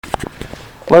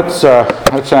Let's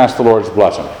ask the Lord's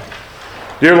blessing.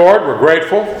 Dear Lord, we're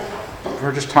grateful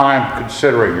for just time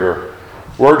considering your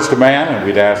words to man, and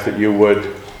we'd ask that you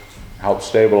would help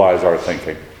stabilize our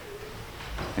thinking.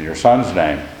 In your Son's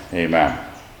name, amen.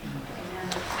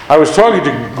 I was talking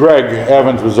to Greg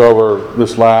Evans, was over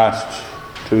this last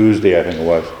Tuesday, I think it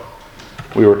was.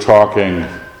 We were talking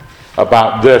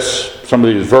about some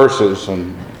of these verses,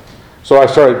 and so I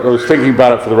was thinking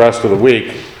about it for the rest of the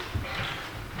week.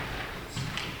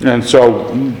 And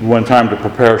so when time to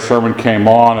prepare a sermon came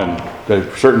on and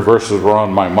certain verses were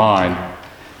on my mind,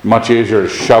 much easier to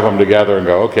shove them together and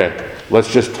go, okay,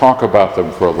 let's just talk about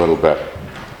them for a little bit.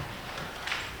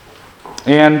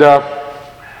 And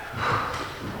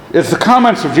it's the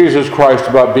comments of Jesus Christ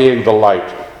about being the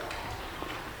light.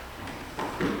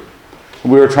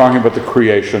 We were talking about the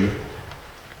creation,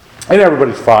 and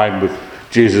everybody's fine with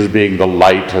Jesus being the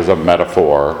light as a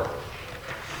metaphor.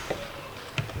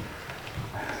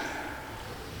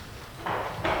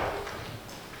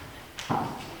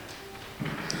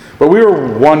 But we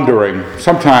were wondering,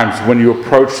 sometimes when you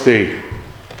approach nature,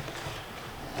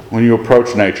 when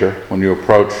you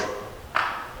approach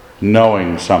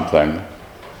knowing something,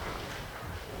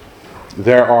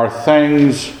 there are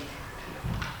things,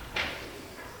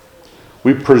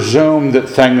 we presume that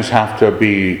things have to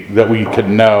be, that we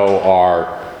can know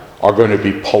are going to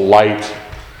be polite,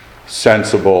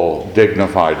 sensible,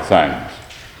 dignified things.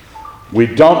 We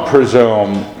don't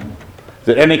presume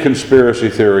that any conspiracy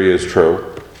theory is true.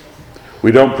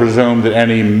 We don't presume that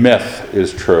any myth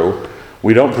is true.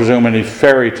 We don't presume any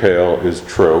fairy tale is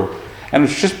true. And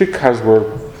it's just because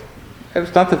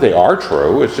it's not that they are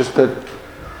true, it's just that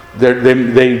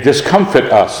they discomfit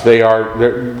us.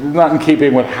 They're not in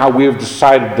keeping with how we've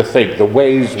decided to think, the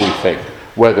ways we think,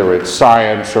 whether it's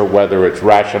science or whether it's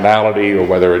rationality or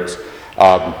whether it's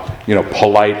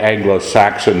polite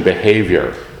Anglo-Saxon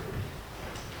behavior.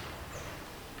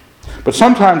 But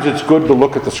sometimes it's good to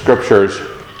look at the scriptures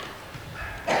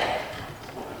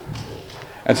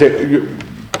and say,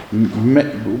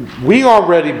 we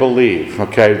already believe,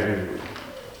 okay,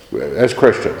 as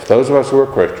Christians, those of us who are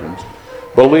Christians,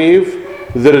 believe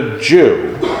that a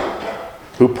Jew,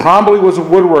 who probably was a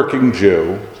woodworking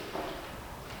Jew,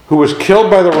 who was killed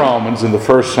by the Romans in the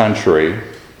first century,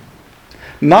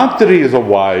 not that he is a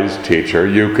wise teacher,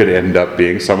 you could end up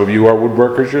being, some of you are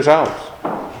woodworkers yourselves.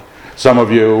 Some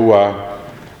of you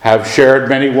have shared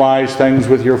many wise things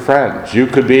with your friends. You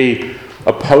could be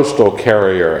a postal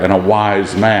carrier and a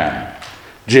wise man.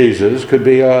 Jesus could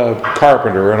be a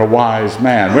carpenter and a wise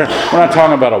man. We're not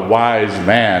talking about a wise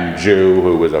man Jew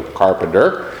who was a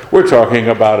carpenter. We're talking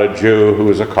about a Jew who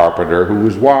was a carpenter, who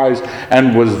was wise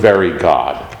and was very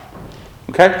God.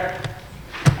 Okay?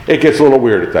 It gets a little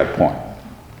weird at that point.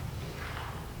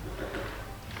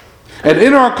 And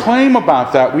in our claim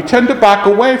about that, we tend to back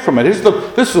away from it.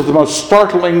 This is the most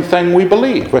startling thing we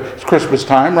believe. It's Christmas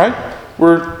time, right?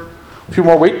 We're a few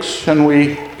more weeks and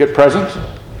we get presents.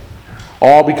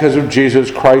 All because of Jesus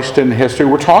Christ in history.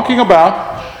 We're talking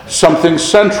about something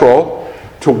central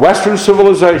to Western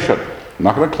civilization. I'm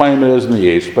not going to claim it is in the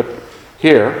East, but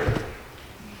here,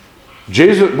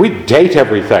 Jesus, we date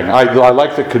everything. I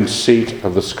like the conceit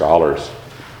of the scholars.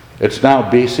 It's now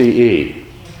BCE.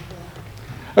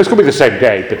 It's going to be the same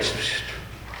date, but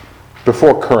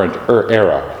before current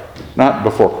era. Not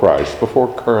before Christ,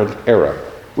 before current era.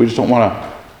 We just don't want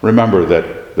to remember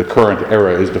that the current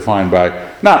era is defined by,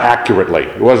 not accurately,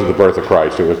 it wasn't the birth of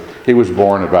Christ, he was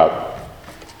born about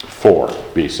 4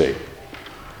 BC.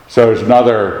 So there's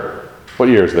another, what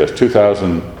year is this?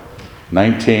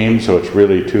 2019, so it's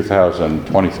really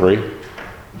 2023.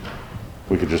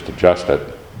 We could just adjust it.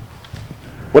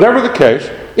 Whatever the case,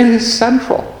 it is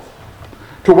central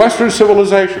to Western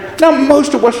civilization. Now,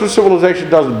 most of Western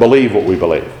civilization doesn't believe what we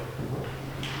believe.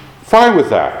 Fine with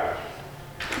that.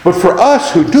 But for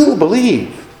us who do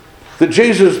believe that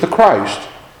Jesus the Christ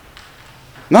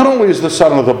not only is the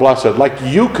Son of the Blessed, like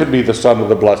you could be the Son of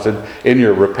the Blessed in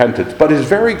your repentance, but is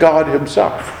very God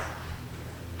himself.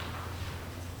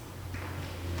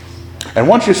 And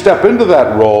once you step into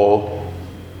that role,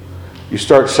 you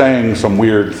start saying some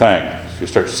weird things. You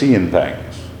start seeing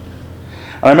things.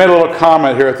 And I made a little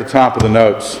comment here at the top of the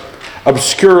notes.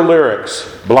 Obscure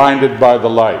lyrics, blinded by the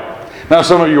light. Now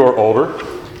some of you are older.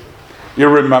 You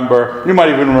might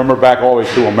even remember back always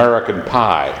to American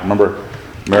Pie. Remember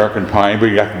American Pie?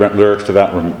 Anybody got the lyrics to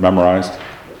that memorized?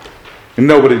 And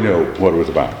nobody knew what it was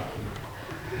about.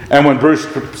 And when Bruce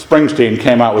Springsteen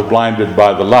came out with Blinded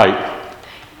by the Light,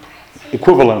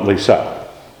 equivalently so.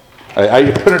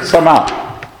 I printed some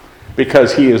out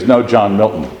because he is no John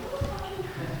Milton.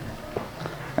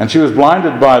 And she was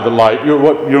blinded by the light. You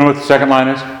know what the second line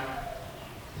is?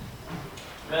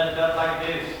 Men cut like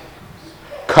a deuce.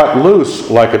 Cut loose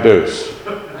like a deuce.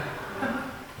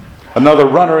 Another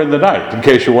runner in the night, in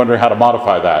case you're wondering how to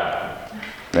modify that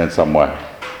in some way.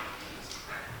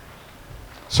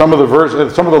 Some of the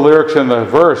lyrics in the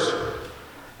verse,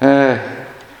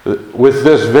 with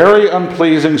this very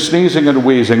unpleasing sneezing and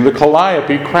wheezing, the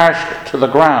calliope crashed to the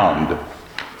ground.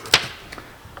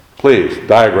 Please,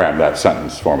 diagram that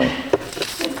sentence for me.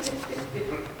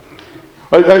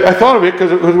 I thought of it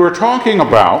because we were talking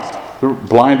about,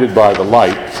 blinded by the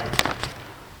light,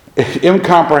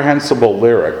 incomprehensible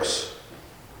lyrics.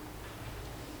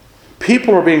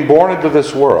 People are being born into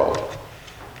this world,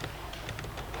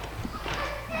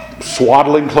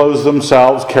 swaddling clothes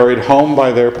themselves, carried home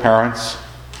by their parents,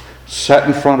 set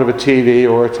in front of a TV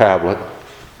or a tablet.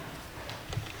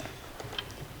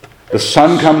 The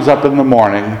sun comes up in the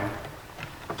morning,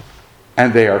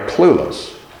 and they are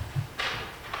clueless.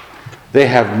 They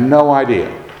have no idea.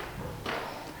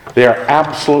 They are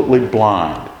absolutely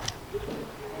blind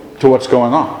to what's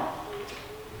going on.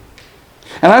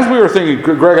 And as we were thinking,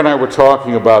 Greg and I were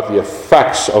talking about the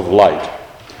effects of light.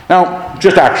 Now,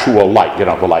 just actual light,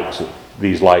 the lights,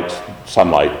 these lights,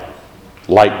 sunlight,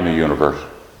 light in the universe.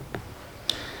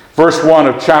 Verse 1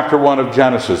 of chapter 1 of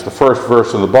Genesis, the first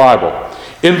verse in the Bible.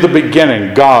 In the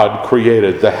beginning, God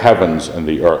created the heavens and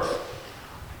the earth.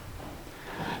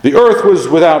 The earth was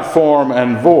without form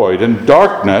and void, and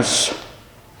darkness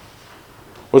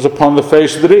was upon the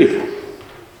face of the deep.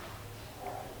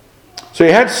 So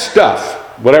you had stuff,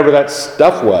 whatever that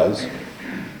stuff was,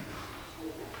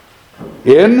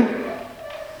 in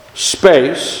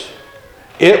space.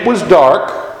 It was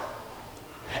dark.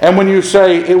 And when you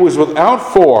say it was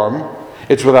without form,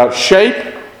 it's without shape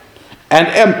and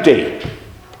empty.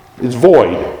 It's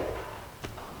void.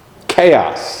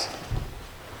 Chaos.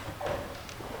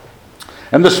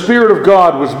 And the Spirit of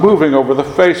God was moving over the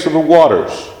face of the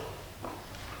waters.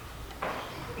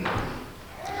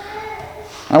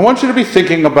 I want you to be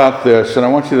thinking about this, and I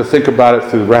want you to think about it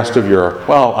through the rest of your,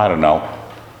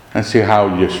 and see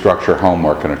how you structure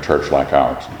homework in a church like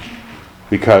ours.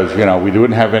 Because, we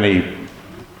didn't have any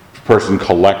person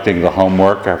collecting the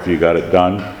homework after you got it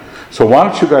done. So why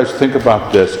don't you guys think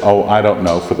about this,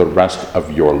 for the rest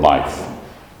of your life.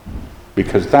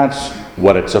 Because that's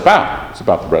what it's about. It's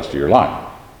about the rest of your life.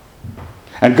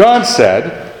 And God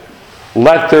said,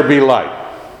 let there be light.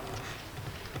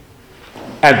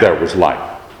 And there was light.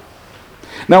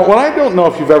 Now, what I don't know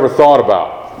if you've ever thought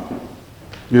about,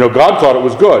 God thought it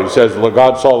was good. He says,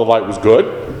 God saw the light was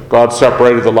good. God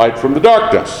separated the light from the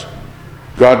darkness.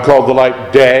 God called the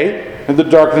light day, and the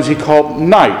darkness he called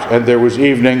night. And there was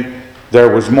evening,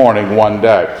 there was morning one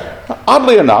day.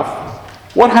 Oddly enough,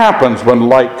 what happens when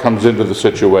light comes into the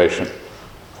situation?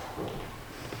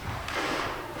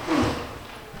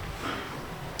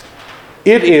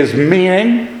 It is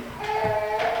meaning.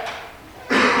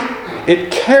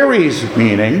 It carries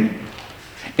meaning.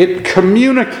 It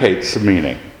communicates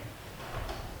meaning.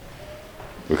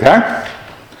 Okay?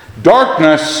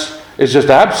 Darkness is just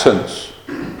absence.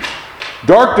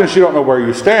 Darkness, you don't know where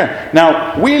you stand.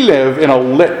 Now, we live in a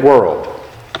lit world.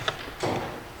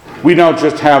 We don't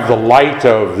just have the light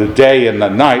of the day and the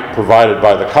night provided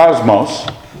by the cosmos.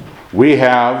 We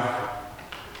have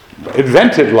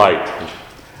invented light.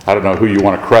 I don't know who you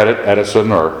want to credit,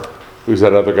 Edison or who's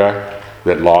that other guy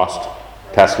that lost?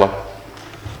 Tesla.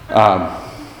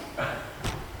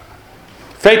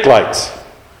 Fake lights.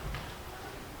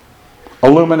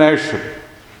 Illumination.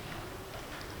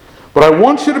 But I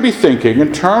want you to be thinking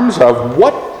in terms of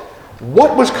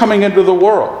what was coming into the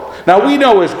world. Now we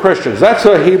know as Christians, that's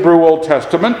a Hebrew Old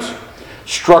Testament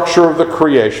structure of the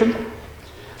creation.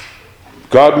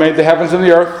 God made the heavens and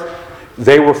the earth.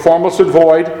 They were formless and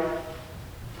void.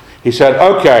 He said,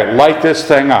 okay, light this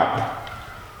thing up.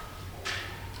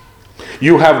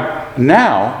 You have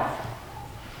now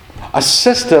a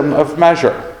system of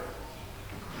measure.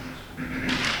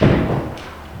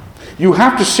 You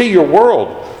have to see your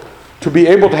world to be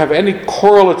able to have any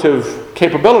correlative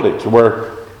capabilities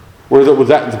where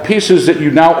the pieces that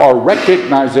you now are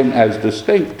recognizing as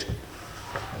distinct.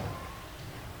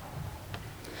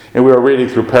 And we were reading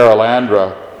through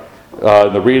Paralandra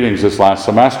in the readings this last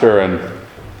semester, and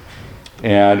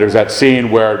there's that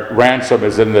scene where Ransom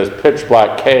is in this pitch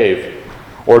black cave,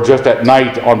 or just at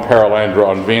night on Paralandra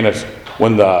on Venus,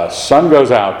 when the sun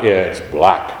goes out, it's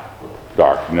black,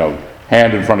 dark,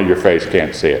 hand in front of your face,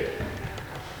 can't see it.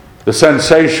 The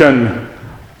sensation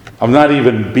of not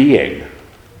even being.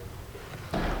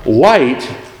 Light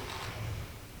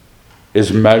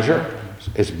is measure,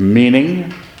 is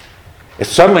meaning,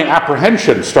 suddenly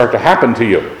apprehensions start to happen to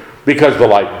you because the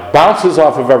light bounces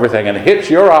off of everything and hits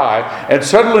your eye, and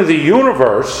suddenly the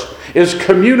universe is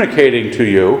communicating to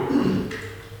you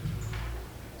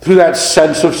through that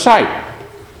sense of sight.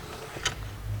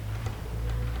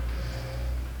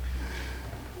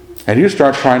 And you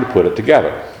start trying to put it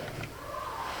together.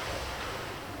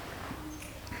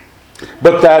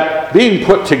 But that being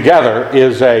put together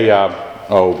is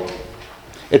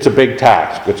it's a big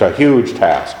task. It's a huge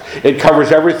task. It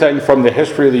covers everything from the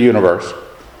history of the universe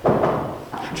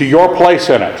to your place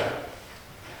in it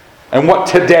and what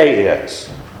today is.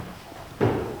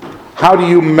 How do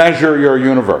you measure your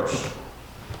universe?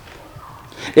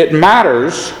 It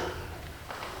matters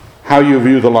how you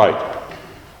view the light.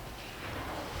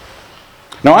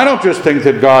 Now, I don't just think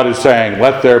that God is saying,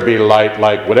 let there be light,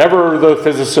 like whatever the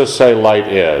physicists say light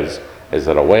is. Is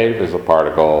it a wave? Is it a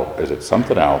particle? Is it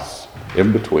something else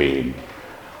in between?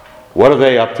 What are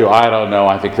they up to? I don't know.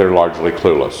 I think they're largely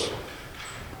clueless.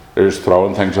 They're just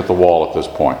throwing things at the wall at this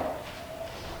point.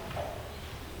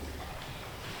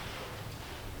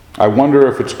 I wonder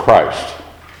if it's Christ.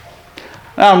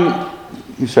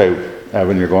 You say,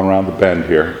 Evan, you're going around the bend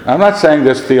here. I'm not saying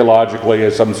this theologically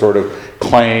as some sort of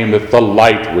claim that the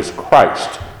light was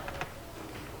Christ.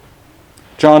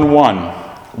 John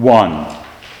 1:1.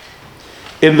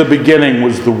 In the beginning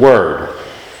was the Word,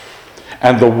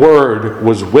 and the Word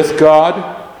was with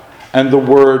God, and the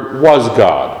Word was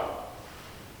God.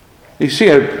 You see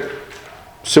a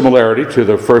similarity to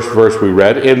the first verse we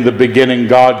read. In the beginning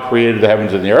God created the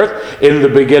heavens and the earth. In the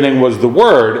beginning was the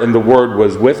Word, and the Word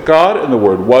was with God, and the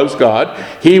Word was God.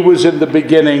 He was in the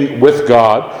beginning with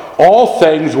God. All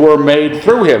things were made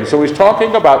through him. So he's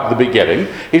talking about the beginning.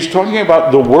 He's talking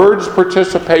about the Word's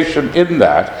participation in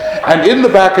that. And in the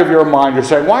back of your mind you're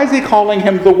saying, why is he calling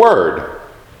him the Word?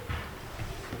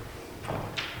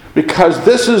 Because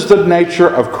this is the nature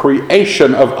of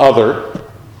creation of other.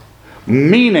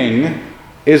 Meaning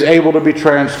is able to be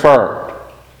transferred.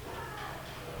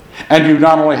 And you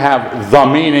not only have the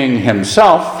meaning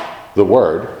himself, the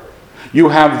Word, you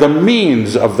have the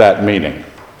means of that meaning.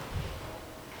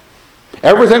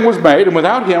 Everything was made, and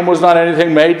without him was not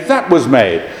anything made that was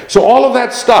made. So all of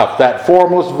that stuff, that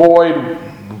formless void,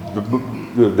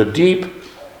 the deep,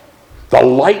 the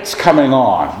lights coming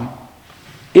on,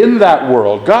 in that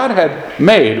world, God had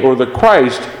made, or the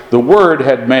Christ, the Word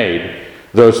had made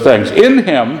those things. In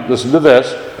him, listen to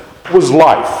this, was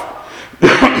life.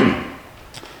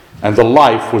 And the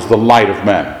life was the light of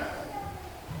men.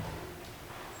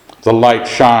 The light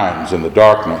shines in the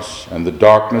darkness, and the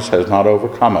darkness has not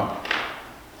overcome it.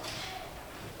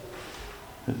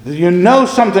 You know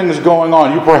something's going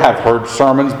on. You perhaps have heard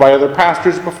sermons by other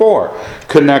pastors before,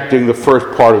 connecting the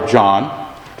first part of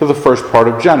John to the first part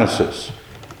of Genesis.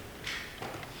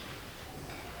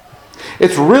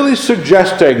 It's really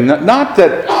suggesting not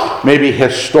that maybe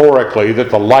historically that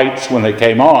the lights when they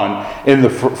came on in the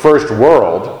first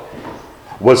world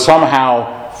was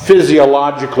somehow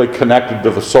physiologically connected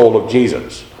to the soul of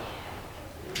Jesus.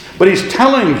 But he's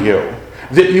telling you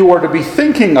that you are to be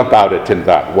thinking about it in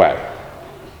that way.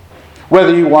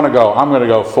 Whether you want to go, I'm going to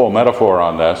go full metaphor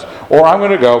on this, or I'm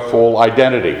going to go full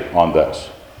identity on this.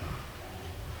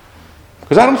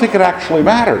 Because I don't think it actually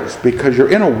matters, because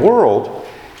you're in a world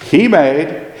he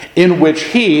made, in which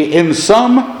he, in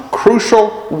some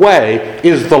crucial way,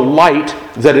 is the light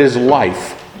that is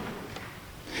life.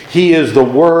 He is the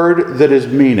Word that is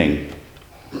meaning.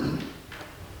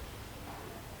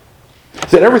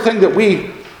 That everything that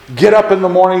we get up in the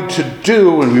morning to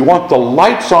do, and we want the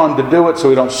lights on to do it so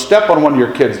we don't step on one of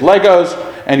your kids' Legos,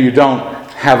 and you don't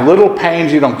have little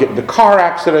pains, you don't get into car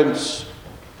accidents.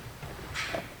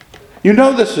 You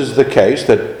know this is the case,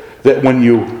 that when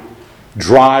you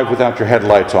drive without your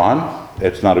headlights on,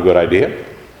 it's not a good idea.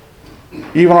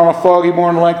 Even on a foggy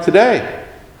morning like today,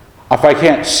 if I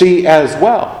can't see as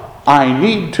well, I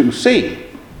need to see.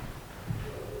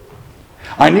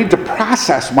 I need to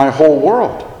process my whole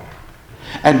world.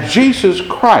 And Jesus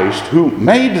Christ, who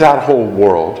made that whole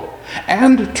world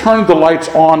and turned the lights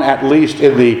on, at least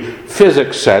in the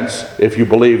physics sense, if you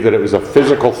believe that it was a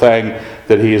physical thing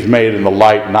that he has made in the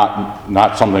light,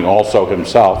 not something also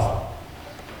himself.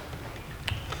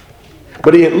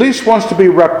 But he at least wants to be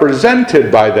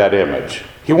represented by that image.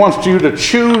 He wants you to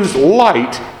choose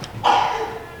light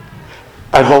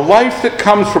and the life that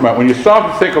comes from it. When you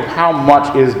stop to think of how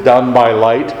much is done by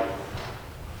light,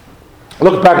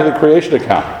 look back at the creation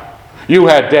account. You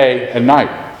had day and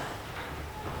night.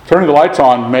 Turning the lights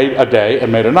on made a day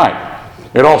and made a night.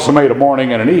 It also made a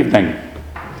morning and an evening.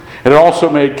 It also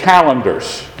made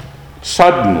calendars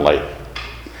suddenly.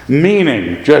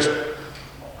 Meaning just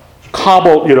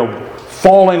cobbled,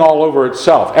 falling all over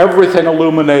itself, everything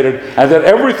illuminated, and that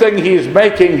everything he's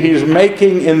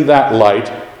making in that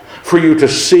light for you to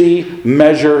see,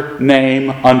 measure,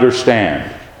 name,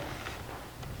 understand.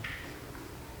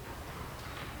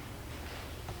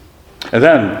 And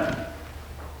then,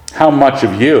 how much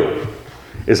of you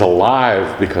is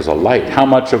alive because of light? How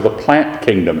much of the plant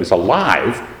kingdom is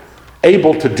alive,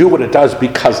 able to do what it does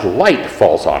because light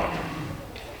falls on it?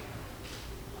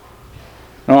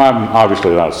 No, I'm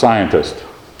obviously not a scientist.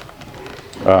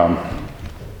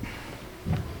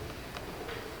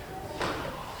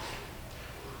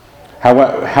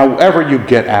 However you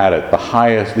get at it, the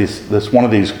highest, this one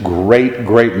of these great,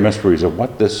 great mysteries of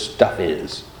what this stuff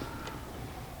is.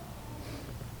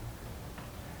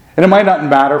 And it might not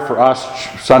matter for us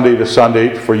Sunday to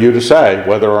Sunday for you to say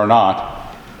whether or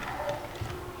not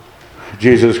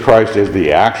Jesus Christ is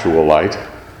the actual light,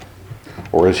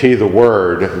 or is he the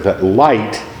Word, that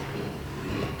light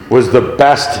was the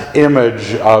best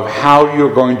image of how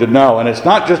you're going to know. And it's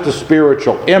not just a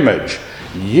spiritual image.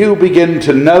 You begin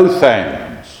to know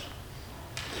things.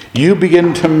 You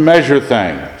begin to measure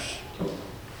things.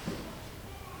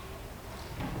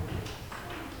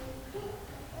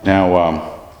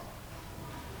 Now,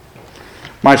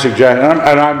 my suggestion,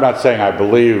 and I'm not saying I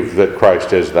believe that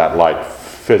Christ is that light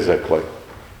physically,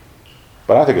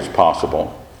 but I think it's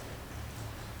possible.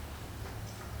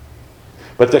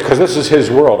 But because this is his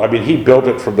world, I mean, he built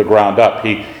it from the ground up.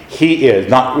 He is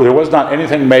not. There was not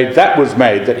anything made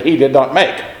that he did not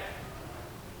make.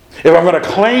 If I'm going to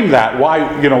claim that, why,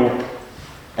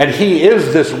 and he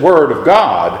is this Word of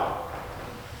God,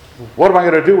 what am I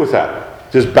going to do with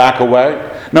that? Just back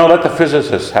away? No, let the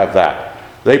physicists have that.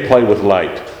 They play with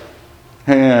light.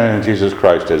 And Jesus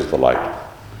Christ is the light.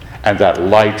 And that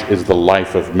light is the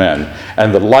life of men.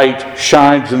 And the light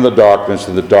shines in the darkness,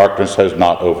 and the darkness has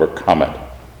not overcome it.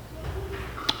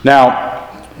 Now,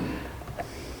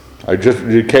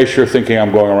 in case you're thinking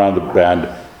I'm going around the bend,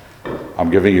 I'm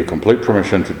giving you complete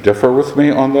permission to differ with me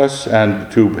on this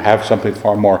and to have something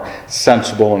far more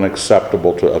sensible and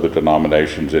acceptable to other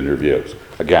denominations in your views.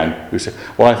 Again, you say,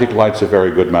 well, I think light's a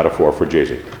very good metaphor for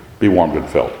Jesus. Be warmed and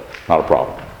filled. Not a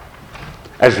problem.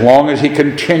 As long as he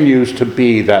continues to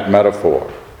be that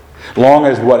metaphor. Long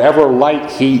as whatever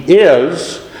light he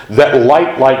is, that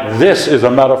light like this is a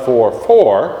metaphor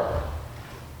for,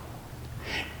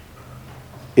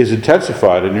 is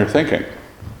intensified in your thinking.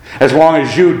 As long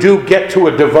as you do get to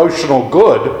a devotional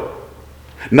good,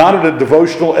 not a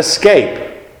devotional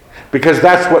escape, because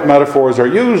that's what metaphors are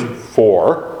used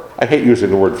for. I hate using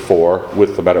the word for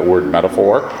with the word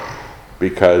metaphor,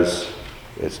 because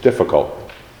it's difficult.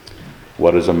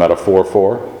 What is a metaphor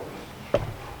for?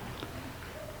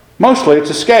 Mostly it's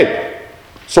escape,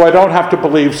 so I don't have to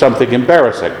believe something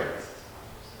embarrassing.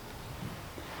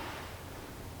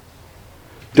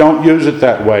 Don't use it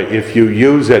that way. If you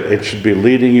use it, it should be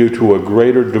leading you to a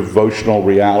greater devotional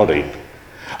reality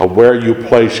of where you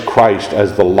place Christ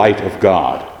as the light of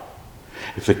God.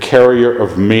 It's the carrier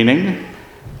of meaning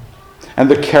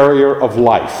and the carrier of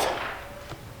life.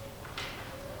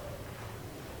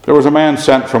 There was a man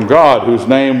sent from God whose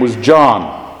name was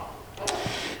John.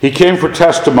 He came for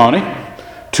testimony,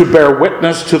 to bear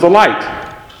witness to the light,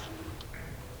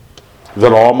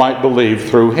 that all might believe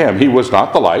through him. He was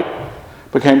not the light,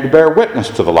 but came to bear witness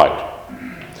to the light.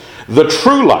 The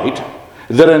true light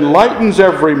that enlightens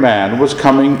every man was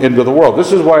coming into the world.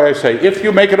 This is why I say, if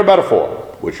you make it a metaphor,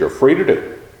 which you're free to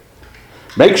do,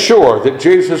 make sure that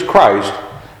Jesus Christ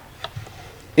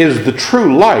is the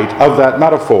true light of that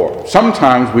metaphor.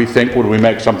 Sometimes we think when we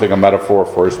make something a metaphor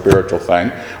for a spiritual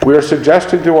thing, we are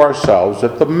suggesting to ourselves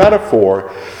that the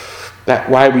metaphor, that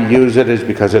why we use it is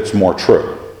because it's more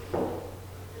true.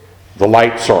 The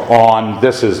lights are on,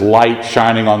 this is light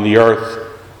shining on the earth.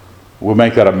 We'll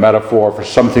make that a metaphor for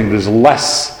something that is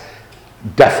less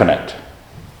definite.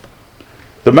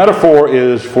 The metaphor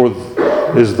is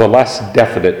the less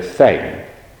definite thing.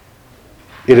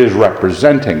 It is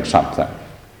representing something.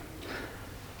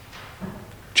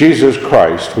 Jesus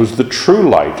Christ was the true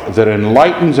light that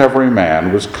enlightens every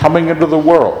man, was coming into the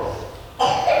world.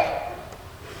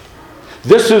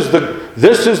 This is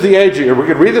the age. We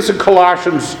could read this in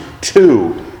Colossians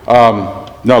 2.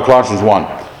 Colossians 1.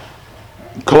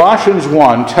 Colossians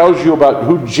 1 tells you about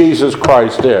who Jesus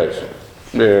Christ is.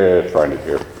 Find it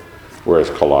here. Where's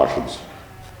Colossians?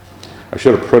 I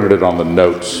should have printed it on the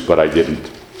notes, but I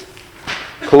didn't.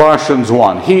 Colossians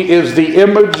 1. He is the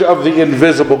image of the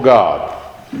invisible God,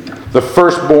 the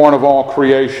firstborn of all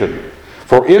creation.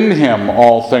 For in him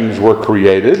all things were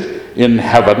created, in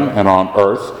heaven and on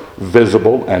earth,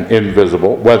 visible and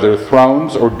invisible, whether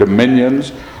thrones or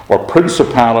dominions or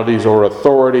principalities or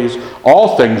authorities.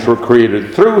 All things were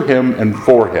created through him and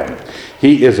for him.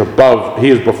 He is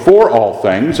before all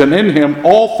things, and in him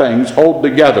all things hold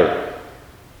together.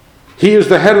 He is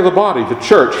the head of the body, the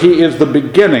church. He is the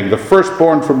beginning, the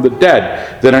firstborn from the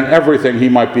dead, that in everything he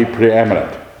might be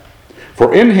preeminent.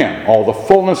 For in him all the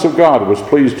fullness of God was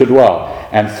pleased to dwell,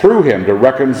 and through him to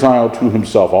reconcile to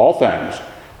himself all things,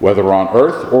 whether on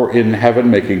earth or in heaven,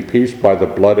 making peace by the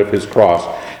blood of his cross.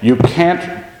 You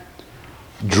can't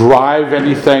drive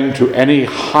anything to any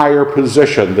higher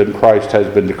position than Christ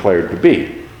has been declared to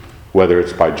be. Whether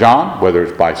it's by John, whether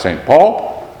it's by St. Paul,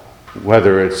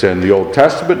 whether it's in the Old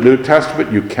Testament, New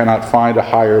Testament, you cannot find a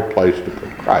higher place to put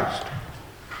Christ.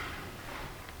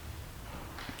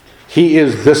 He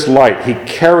is this light. He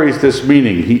carries this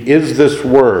meaning. He is this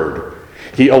word.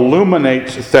 He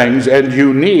illuminates things, and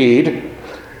you need,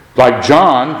 like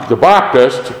John the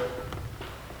Baptist,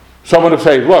 someone to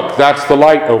say, look, that's the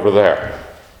light over there.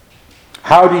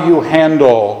 How do you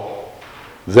handle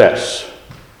this?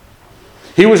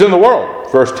 He was in the world,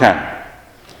 verse 10.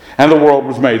 And the world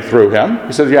was made through him.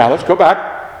 He says, yeah, let's go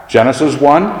back. Genesis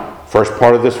 1, first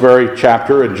part of this very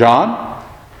chapter in John.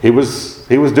 He was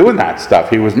doing that stuff.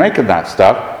 He was making that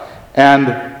stuff. And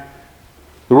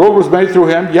the world was made through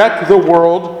him, yet the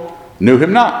world knew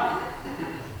him not.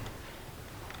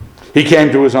 He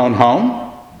came to his own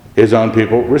home. His own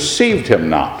people received him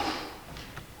not.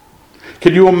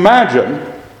 Can you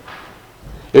imagine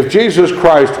if Jesus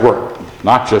Christ were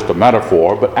not just a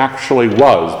metaphor, but actually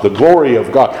was the glory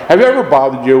of God? Have you ever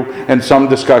bothered you in some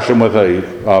discussion with a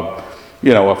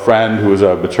friend who is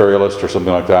a materialist or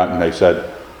something like that, and they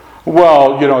said,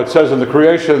 well, it says in the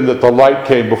creation that the light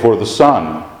came before the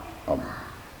sun.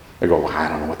 They go, well, I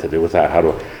don't know what to do with that.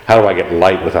 How do I get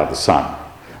light without the sun?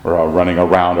 We're running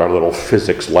around our little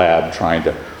physics lab trying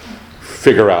to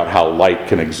figure out how light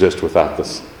can exist without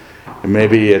this.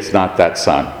 Maybe it's not that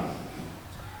sun.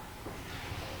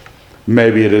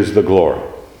 Maybe it is the glory.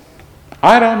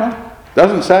 I don't know.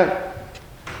 Doesn't say.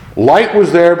 Light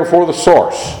was there before the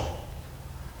source.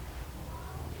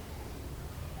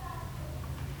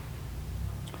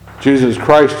 Jesus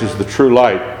Christ is the true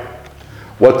light.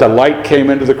 What the light came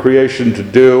into the creation to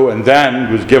do, and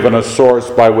then was given a source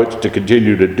by which to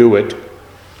continue to do it.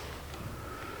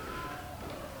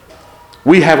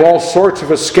 We have all sorts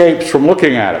of escapes from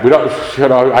looking at it. We don't.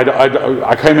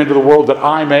 I came into the world that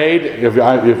I made.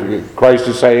 If Christ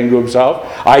is saying to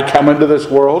himself, I come into this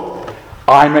world.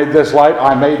 I made this light.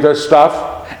 I made this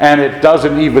stuff, and it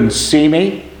doesn't even see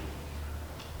me.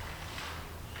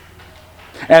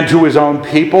 And to his own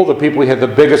people, the people he had the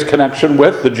biggest connection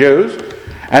with, the Jews,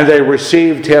 and they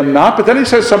received him not. But then he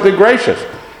says something gracious.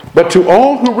 But to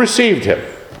all who received him,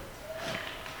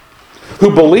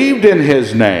 who believed in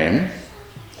his name,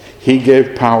 he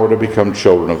gave power to become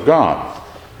children of God.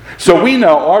 So we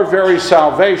know our very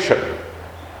salvation,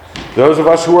 those of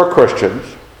us who are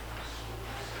Christians,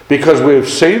 because we have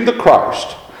seen the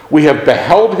Christ, we have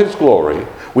beheld his glory,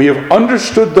 we have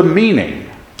understood the meaning,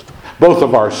 both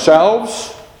of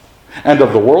ourselves and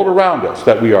of the world around us,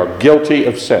 that we are guilty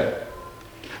of sin,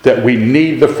 that we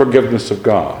need the forgiveness of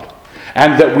God,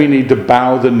 and that we need to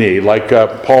bow the knee, like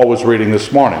Paul was reading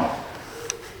this morning.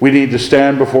 We need to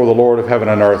stand before the Lord of heaven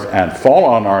and earth and fall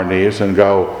on our knees and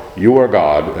go, you are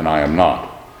God and I am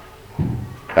not.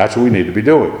 That's what we need to be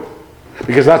doing.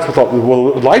 Because that's what the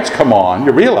lights come on,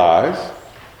 you realize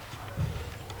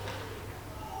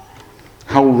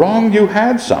how wrong you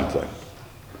had something.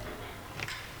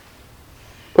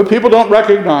 But people don't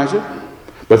recognize it.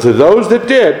 But to those that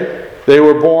did, they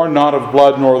were born not of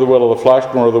blood, nor the will of the flesh,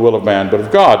 nor the will of man, but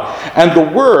of God. And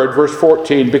the Word, verse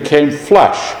 14, became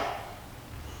flesh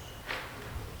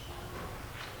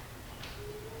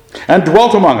and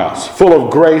dwelt among us, full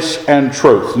of grace and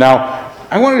truth. Now,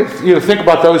 I want you to think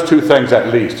about those two things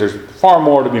at least. There's far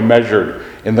more to be measured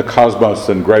in the cosmos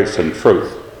than grace and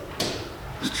truth.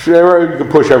 You can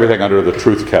push everything under the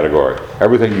truth category.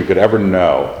 Everything you could ever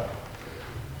know.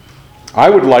 I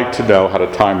would like to know how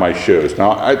to tie my shoes.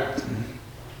 Now, I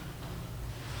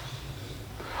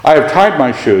have tied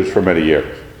my shoes for many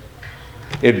years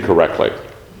incorrectly.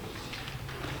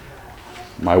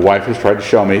 My wife has tried to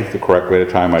show me the correct way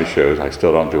to tie my shoes. I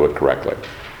still don't do it correctly.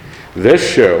 This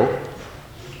shoe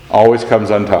always comes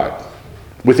untied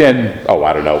within,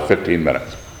 15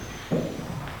 minutes.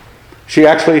 She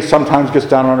actually sometimes gets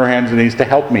down on her hands and knees to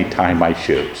help me tie my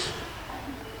shoes.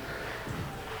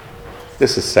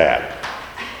 This is sad.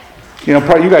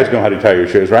 Probably you guys know how to tie your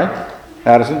shoes, right?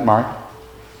 Addison, Mark?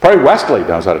 Probably Wesley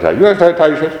knows how to tie. You guys know how to tie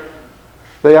your shoes?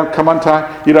 They come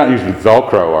untied? You're not using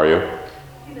Velcro, are you?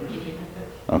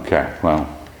 Okay, well.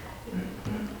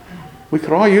 We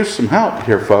could all use some help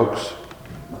here, folks.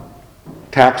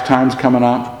 Tax time's coming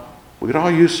up. We could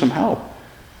all use some help.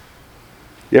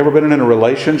 You ever been in a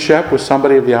relationship with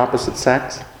somebody of the opposite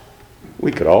sex?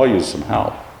 We could all use some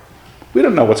help. We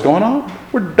don't know what's going on.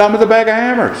 We're dumb as a bag of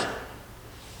hammers.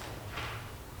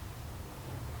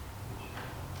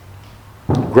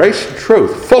 Grace and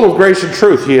truth, full of grace and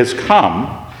truth, he has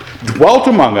come, dwelt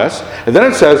among us, and then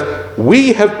it says,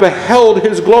 we have beheld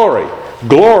his glory.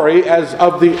 Glory as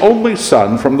of the only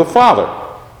Son from the Father.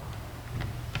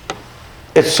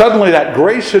 It's suddenly that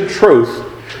grace and truth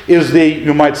is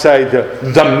you might say,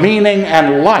 the meaning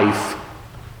and life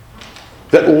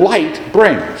that light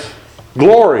brings.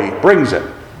 Glory brings it.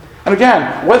 And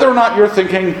again, whether or not you're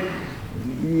thinking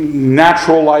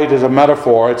natural light is a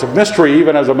metaphor, it's a mystery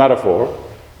even as a metaphor,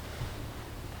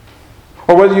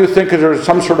 or whether you think there's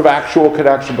some sort of actual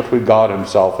connection between God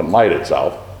himself and light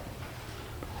itself,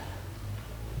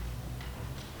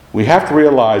 we have to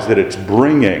realize that it's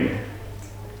bringing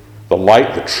the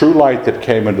light, the true light that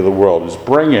came into the world, is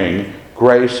bringing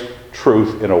grace,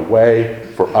 truth in a way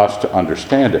for us to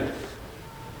understand it.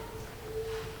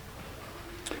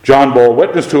 John bore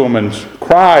witness to him and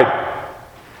cried,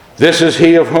 "This is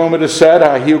he of whom it is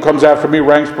said, he who comes after me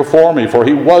ranks before me, for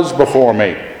he was before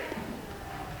me."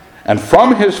 And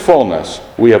from his fullness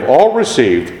we have all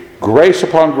received grace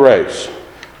upon grace.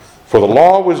 For the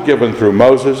law was given through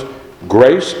Moses,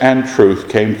 grace and truth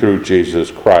came through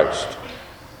Jesus Christ.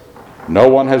 No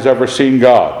one has ever seen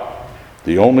God.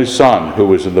 The only Son,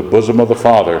 who is in the bosom of the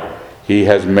Father, he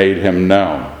has made him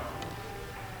known.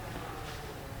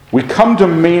 We come to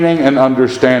meaning and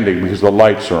understanding because the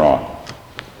lights are on.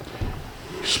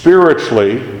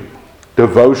 Spiritually,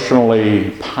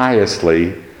 devotionally,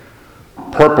 piously,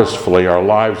 purposefully, our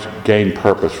lives gain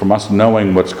purpose from us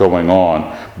knowing what's going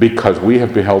on because we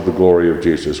have beheld the glory of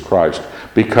Jesus Christ.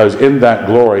 Because in that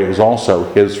glory is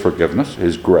also his forgiveness,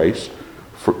 his grace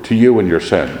to you and your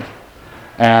sins,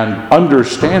 and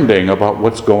understanding about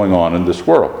what's going on in this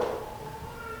world.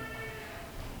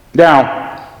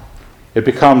 Now, it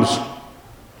becomes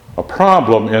a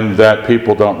problem in that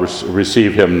people don't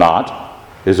receive him not.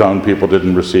 His own people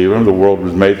didn't receive him. The world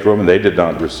was made through him, and they did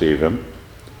not receive him.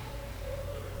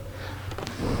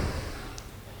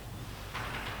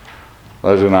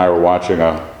 Leslie and I were watching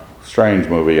a strange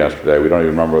movie yesterday. We don't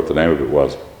even remember what the name of it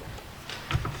was.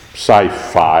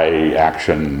 Sci-fi,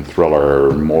 action,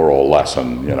 thriller, moral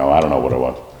lesson. I don't know what it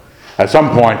was. At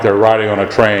some point, they're riding on a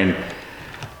train,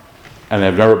 and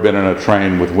they've never been in a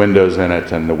train with windows in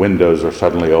it, and the windows are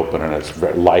suddenly open, and it's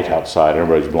light outside.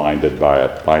 Everybody's blinded by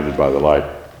it, blinded by the light.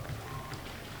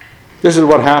 This is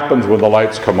what happens when the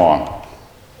lights come on.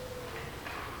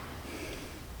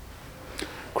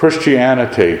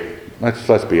 Christianity,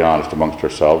 let's be honest amongst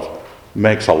ourselves,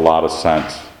 makes a lot of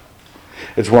sense.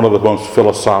 It's one of the most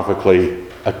philosophically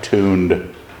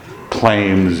attuned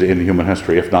claims in human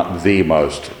history, if not the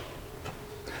most.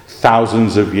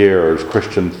 Thousands of years,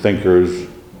 Christian thinkers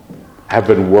have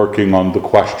been working on the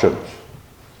questions.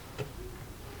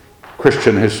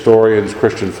 Christian historians,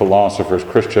 Christian philosophers,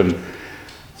 Christian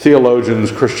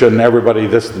theologians, Christian everybody,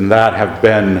 this and that, have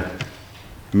been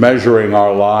measuring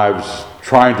our lives,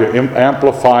 trying to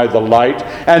amplify the light.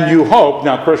 And you hope,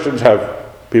 now Christians have,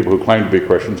 people who claim to be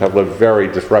Christians have lived very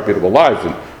disreputable lives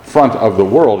in front of the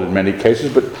world in many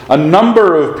cases, but a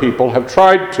number of people have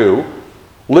tried to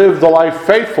live the life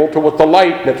faithful to what the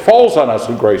light that falls on us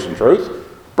in grace and truth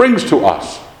brings to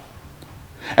us.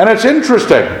 And it's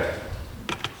interesting.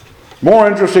 More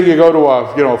interesting, you go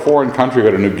to a foreign country,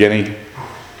 go to New Guinea.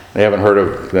 They haven't heard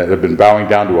of, they've been bowing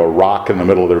down to a rock in the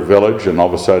middle of their village, and all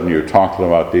of a sudden you talk to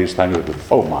them about these things, and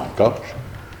oh my gosh,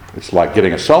 it's like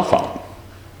getting a cell phone.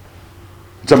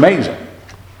 It's amazing.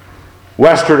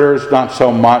 Westerners, not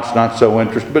so much, not so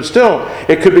interested, but still,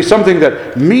 it could be something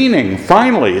that meaning,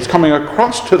 finally, is coming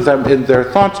across to them in their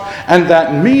thoughts, and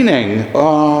that meaning,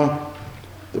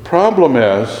 the problem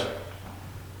is,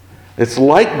 it's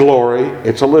like glory,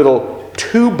 it's a little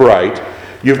too bright.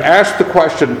 You've asked the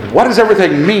question, what does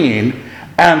everything mean?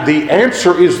 And the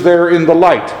answer is there in the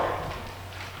light.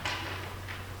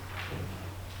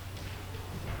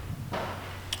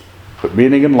 But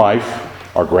meaning in life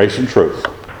are grace and truth.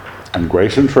 And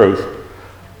grace and truth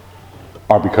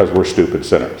are because we're stupid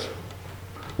sinners.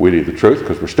 We need the truth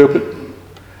because we're stupid,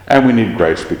 and we need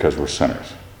grace because we're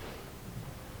sinners.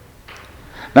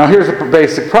 Now here's a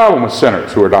basic problem with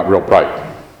sinners who are not real bright.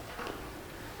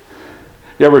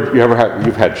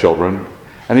 You've had children.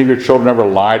 Any of your children ever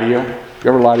lie to you? You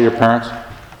ever lie to your parents?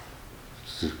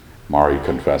 Mari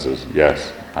confesses,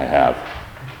 yes, I have.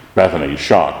 Bethany,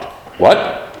 shocked.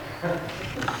 What?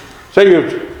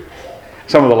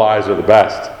 Some of the lies are the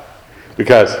best.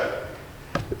 because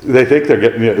they think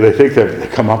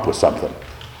they've come up with something.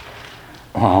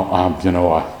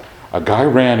 A guy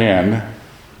ran in,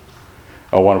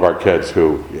 one of our kids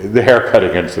the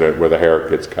haircutting incident where the hair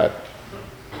gets cut.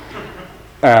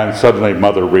 And suddenly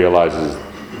mother realizes,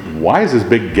 why is this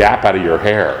big gap out of your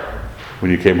hair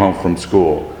when you came home from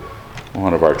school?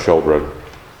 One of our children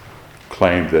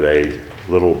claimed that a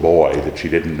little boy that she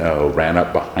didn't know ran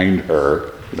up behind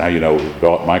her, now you know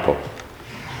Michael,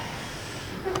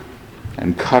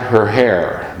 and cut her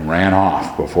hair and ran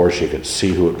off before she could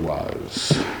see who it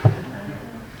was.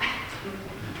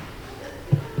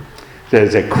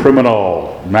 There's a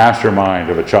criminal mastermind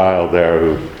of a child there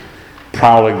who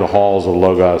prowling the halls of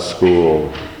Logos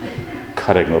School,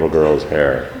 cutting little girls'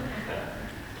 hair.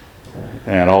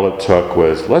 And all it took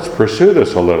was, let's pursue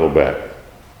this a little bit.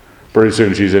 Pretty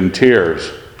soon she's in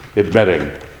tears, admitting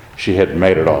she had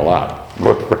made it all up.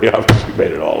 Pretty obvious she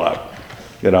made it all up.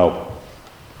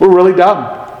 We're really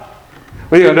dumb.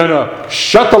 No,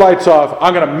 shut the lights off.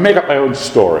 I'm going to make up my own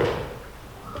story.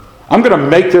 I'm going to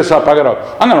make this up.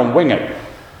 I'm going to wing it.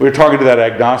 We were talking to that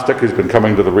agnostic who's been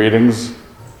coming to the readings.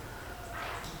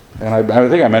 And I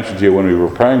think I mentioned to you when we were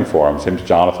praying for him. His name's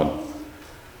Jonathan.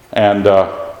 And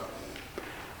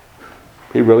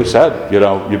he really said,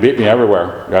 you beat me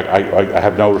everywhere. I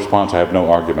have no response. I have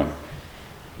no argument.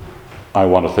 I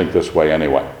want to think this way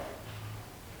anyway.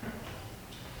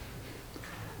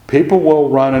 People will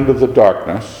run into the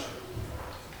darkness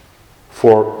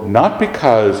not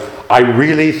because I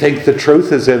really think the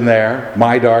truth is in there,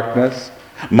 my darkness,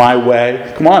 my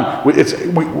way. Come on,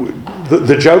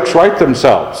 the jokes write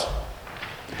themselves.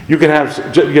 You can have,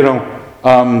 I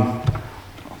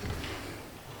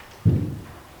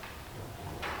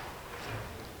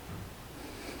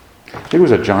think it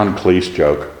was a John Cleese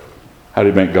joke. How do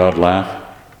you make God laugh?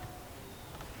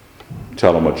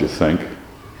 Tell him what you think.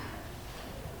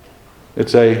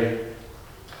 It's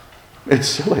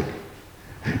silly.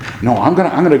 No, I'm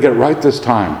gonna get it right this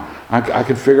time. I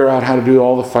can figure out how to do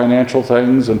all the financial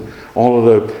things and all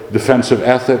of the defensive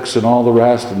ethics and all the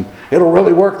rest, and it'll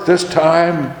really work this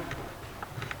time.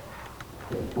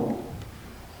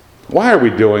 Why are we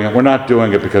doing it? We're not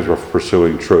doing it because we're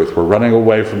pursuing truth. We're running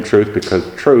away from truth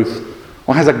because truth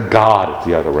has a God at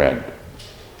the other end.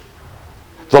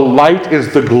 The light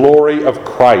is the glory of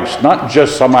Christ, not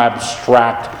just some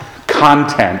abstract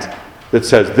content that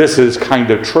says this is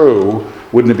kind of true.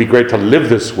 Wouldn't it be great to live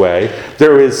this way?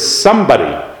 There is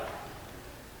somebody.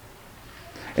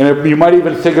 And you might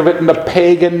even think of it in the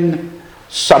pagan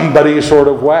somebody sort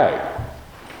of way.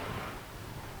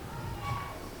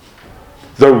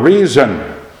 The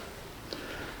reason,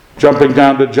 jumping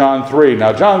down to John 3.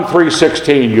 Now John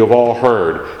 3:16 you've all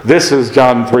heard. This is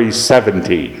John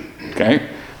 3:17. Okay?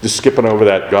 Just skipping over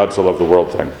that God so loved the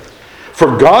world thing.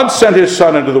 For God sent his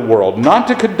Son into the world, not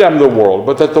to condemn the world,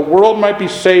 but that the world might be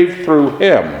saved through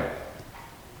him.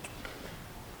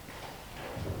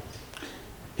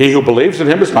 He who believes in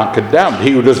him is not condemned.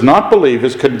 He who does not believe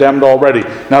is condemned already.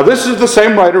 Now this is the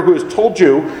same writer who has told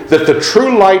you that the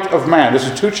true light of man, this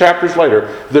is 2 chapters later,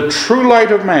 the true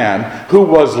light of man, who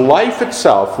was life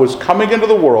itself, was coming into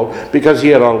the world because he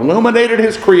had illuminated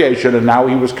his creation, and now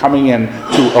he was coming in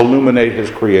to illuminate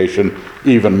his creation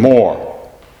even more.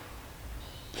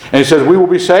 And he says we will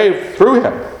be saved through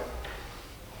him.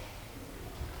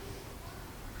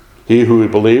 He who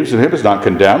believes in him is not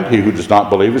condemned. He who does not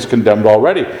believe is condemned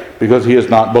already, because he has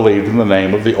not believed in the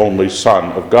name of the only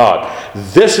Son of God.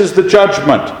 This is the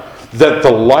judgment, that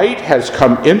the light has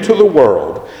come into the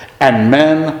world, and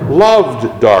men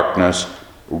loved darkness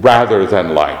rather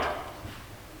than light.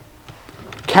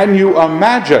 Can you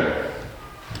imagine?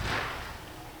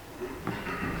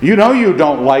 You know you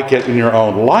don't like it in your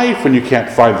own life when you can't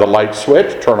find the light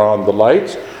switch, turn on the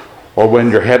lights, or when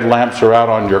your headlamps are out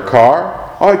on your car.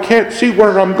 Oh, I can't see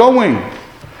where I'm going.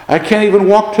 I can't even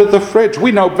walk to the fridge.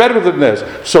 We know better than this.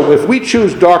 So if we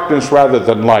choose darkness rather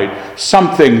than light,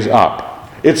 something's up.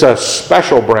 It's a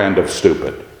special brand of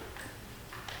stupid.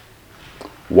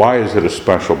 Why is it a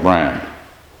special brand?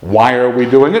 Why are we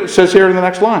doing it? It says here in the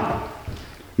next line.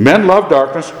 Men love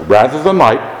darkness rather than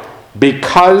light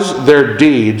because their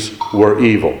deeds were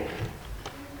evil.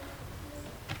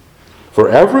 For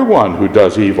everyone who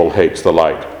does evil hates the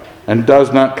light and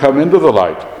does not come into the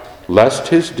light, lest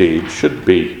his deeds should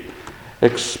be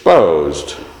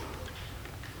exposed.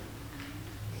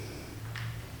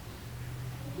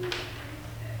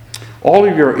 All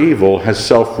of your evil has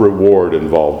self-reward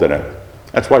involved in it.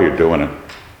 That's why you're doing it.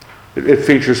 It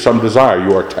features some desire.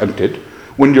 You are tempted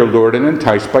when you're lured and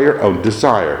enticed by your own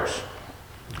desires.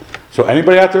 So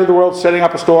anybody out there in the world setting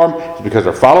up a storm is because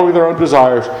they're following their own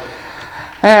desires.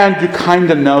 And you kind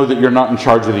of know that you're not in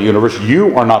charge of the universe.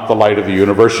 You are not the light of the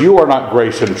universe. You are not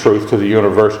grace and truth to the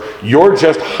universe. You're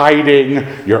just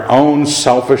hiding your own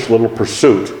selfish little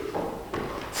pursuit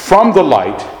from the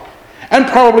light, and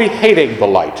probably hating the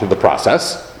light in the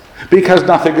process, because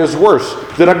nothing is worse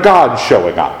than a God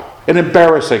showing up and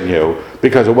embarrassing you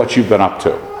because of what you've been up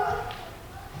to.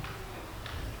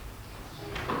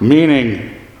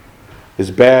 Meaning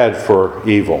is bad for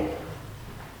evil.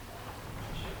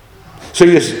 So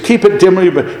you keep it dimly,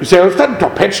 but you say, oh, it's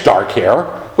not pitch dark here.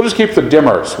 We'll just keep the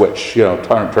dimmer switch,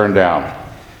 turn down.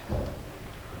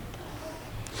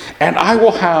 And I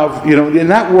will have, in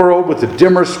that world with the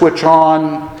dimmer switch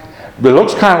on, it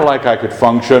looks kind of like I could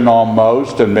function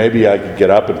almost, and maybe I could get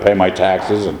up and pay my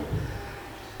taxes and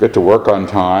get to work on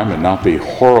time and not be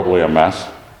horribly a mess.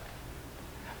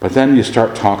 But then you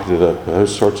start talking to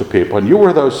those sorts of people, and you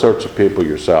were those sorts of people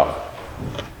yourself.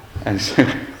 And you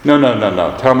say,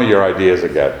 no, tell me your ideas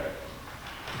again.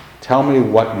 Tell me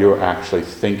what you're actually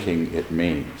thinking it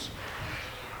means.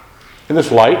 In this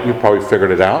light, you probably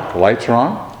figured it out. The lights are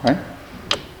on, right?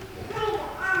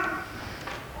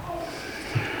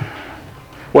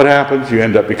 What happens? You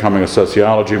end up becoming a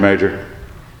sociology major.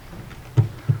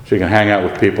 So you can hang out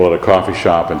with people at a coffee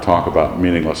shop and talk about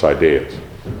meaningless ideas.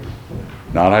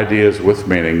 Not ideas with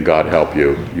meaning, God help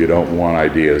you. You don't want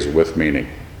ideas with meaning.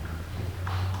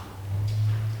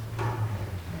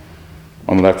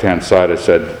 On the left-hand side, I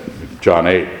said John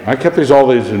 8. I kept all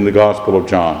these in the Gospel of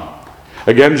John.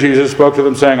 Again, Jesus spoke to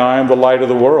them, saying, I am the light of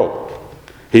the world.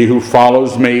 He who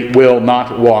follows me will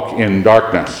not walk in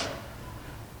darkness,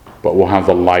 but will have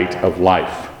the light of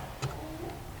life.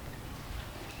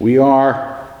 We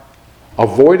are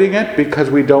avoiding it because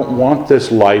we don't want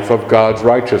this life of God's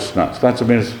righteousness. That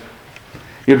means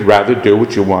you'd rather do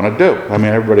what you want to do. I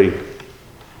mean, everybody,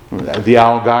 the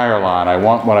Al Geyer line, I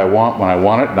want what I want when I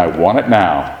want it, and I want it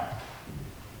now.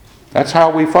 That's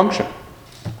how we function.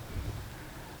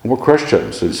 We're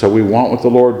Christians, and so we want what the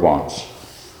Lord wants,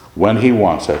 when He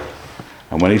wants it.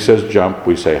 And when He says jump,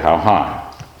 we say, how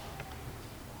high?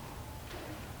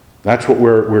 That's what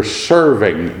we're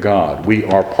serving God. We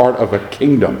are part of a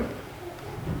kingdom.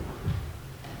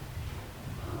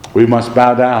 We must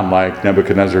bow down like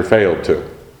Nebuchadnezzar failed to.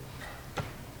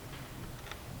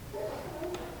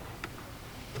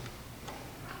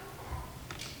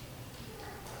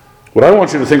 What I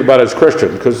want you to think about as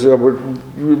Christians, because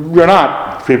you're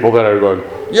not people that are going,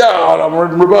 yeah, I'm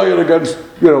in rebellion against,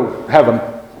 heaven.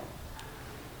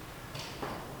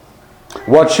 I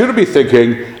want you to be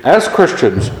thinking, as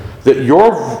Christians, that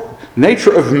your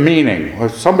nature of meaning,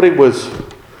 somebody was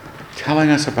telling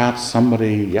us about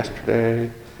somebody yesterday,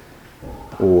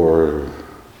 or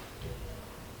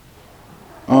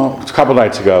a couple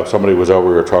nights ago, somebody was over,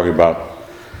 we were talking about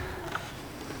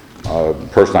a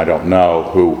person I don't know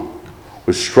who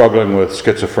was struggling with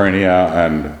schizophrenia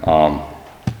and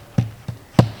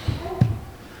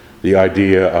the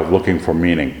idea of looking for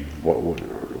meaning,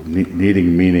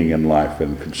 needing meaning in life,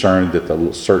 and concerned that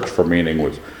the search for meaning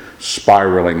was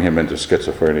spiraling him into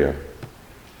schizophrenia.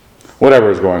 Whatever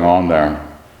is going on there,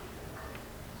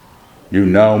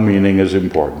 meaning is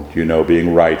important.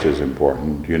 Being right is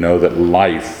important. That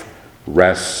life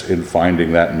rests in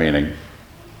finding that meaning.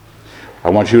 I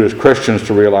want you as Christians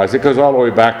to realize it goes all the way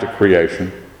back to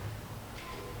creation.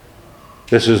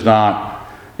 This is not,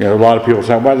 a lot of people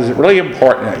say, well, is it really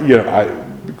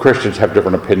important? Christians have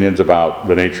different opinions about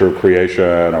the nature of creation,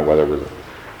 or whether it was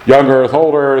young earth,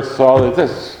 old earth, all of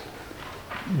this.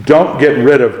 Don't get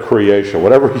rid of creation.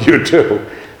 Whatever you do,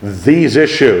 these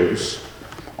issues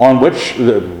on which,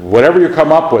 whatever you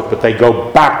come up with, but they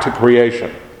go back to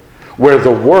creation, where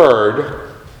the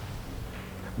Word,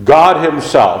 God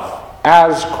Himself,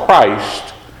 as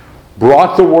Christ,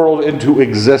 brought the world into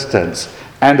existence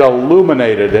and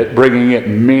illuminated it, bringing it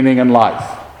meaning and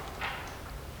life.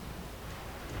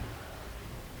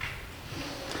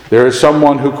 There is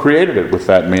someone who created it with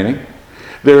that meaning.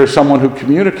 There is someone who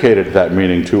communicated that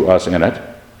meaning to us in it.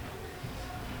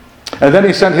 And then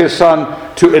He sent His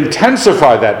Son to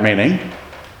intensify that meaning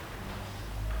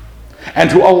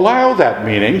and to allow that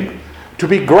meaning to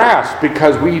be grasped,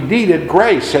 because we needed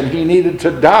grace, and He needed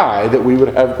to die that we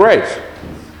would have grace.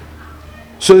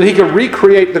 So that He could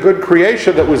recreate the good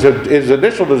creation that was His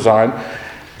initial design.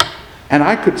 And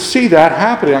I could see that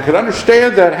happening. I could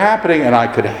understand that happening, and I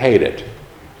could hate it.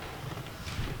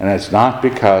 And it's not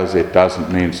because it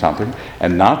doesn't mean something,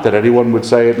 and not that anyone would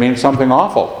say it means something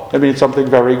awful. It means something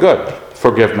very good.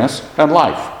 Forgiveness and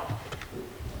life.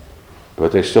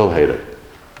 But they still hate it.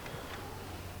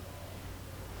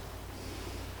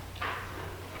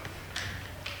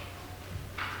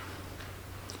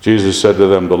 Jesus said to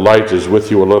them, "The light is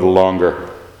with you a little longer.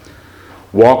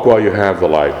 Walk while you have the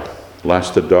light,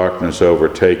 lest the darkness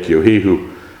overtake you. He who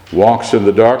walks in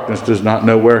the darkness does not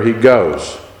know where he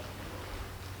goes."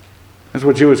 That's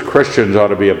what you as Christians ought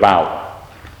to be about.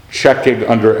 Checking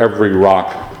under every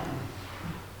rock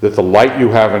that the light you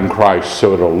have in Christ,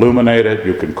 so it'll illuminate it,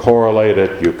 you can correlate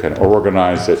it, you can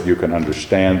organize it, you can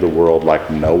understand the world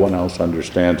like no one else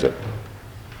understands it.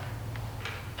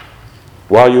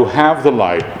 While you have the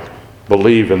light,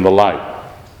 believe in the light.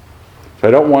 So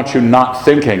I don't want you not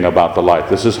thinking about the light.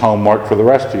 This is homework for the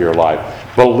rest of your life.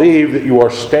 Believe that you are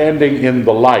standing in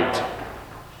the light,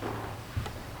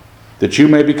 that you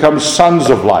may become sons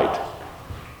of light.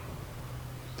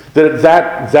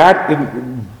 That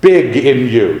big in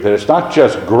you, that it's not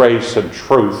just grace and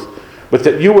truth, but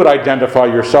that you would identify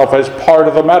yourself as part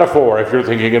of the metaphor, if you're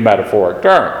thinking in metaphoric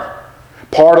terms.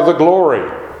 Part of the glory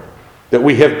that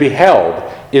we have beheld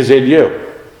is in you.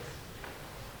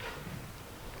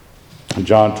 In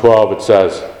John 12 it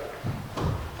says,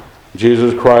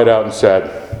 Jesus cried out and said,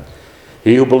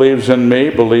 "He who believes in me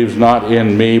believes not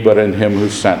in me, but in him who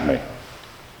sent me.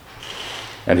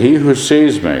 And he who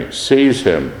sees me sees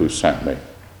him who sent me.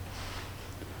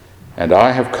 And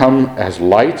I have come as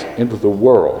light into the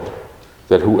world,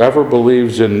 that whoever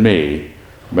believes in me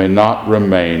may not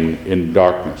remain in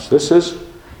darkness." This is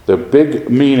the big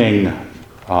meaning,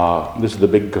 this is the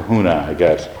big kahuna, I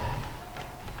guess.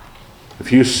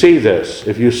 If you see this,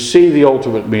 if you see the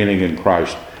ultimate meaning in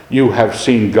Christ, you have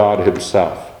seen God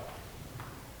himself.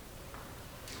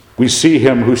 We see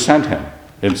him who sent him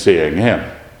in seeing him.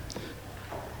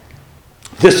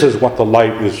 This is what the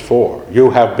light is for.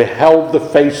 You have beheld the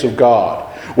face of God.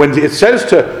 When it says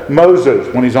to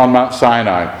Moses, when he's on Mount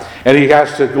Sinai, and he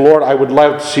asks the Lord, "I would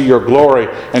love to see your glory,"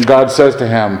 and God says to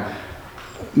him,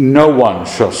 "No one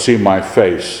shall see my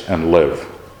face and live.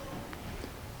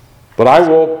 But I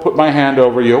will put my hand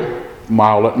over you,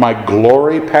 I'll let my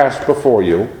glory pass before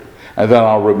you, and then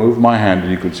I'll remove my hand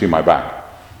and you can see my back."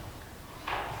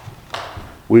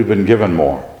 We've been given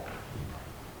more.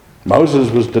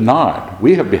 Moses was denied.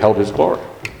 We have beheld his glory.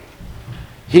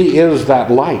 He is that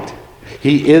light.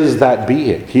 He is that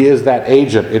being. He is that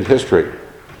agent in history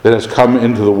that has come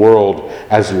into the world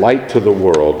as light to the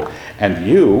world. And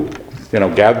you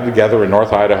gathered together in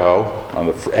North Idaho on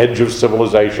the edge of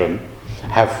civilization,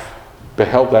 have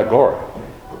beheld that glory.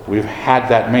 We've had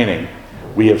that meaning.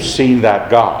 We have seen that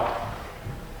God.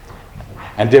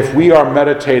 And if we are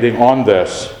meditating on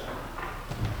this,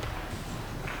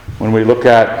 when we look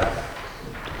at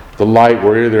the light,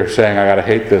 we're either saying, "I got to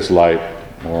hate this light,"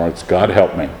 or it's "God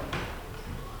help me."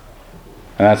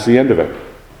 And that's the end of it.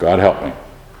 God help me.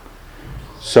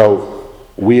 So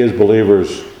we as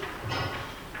believers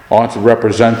ought to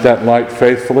represent that light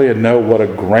faithfully and know what a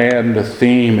grand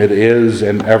theme it is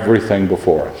in everything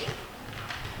before us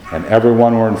and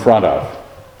everyone we're in front of.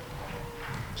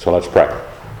 So let's pray.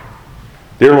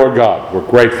 Dear Lord God, we're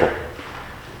grateful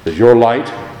that your light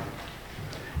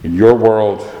in your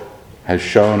world has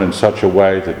shone in such a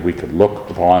way that we could look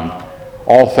upon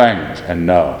all things and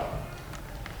know.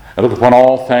 And look upon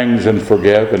all things and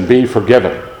forgive and be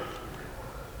forgiven.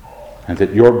 And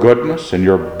that your goodness and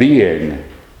your being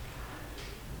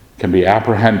can be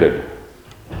apprehended.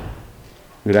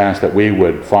 We'd ask that we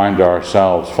would find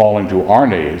ourselves falling to our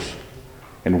knees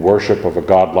in worship of a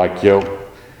God like you,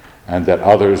 and that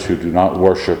others who do not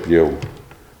worship you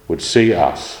would see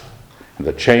us and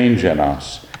the change in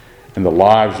us and the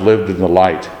lives lived in the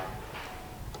light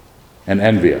and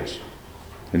envy us.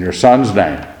 In your Son's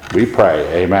name we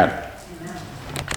pray, amen.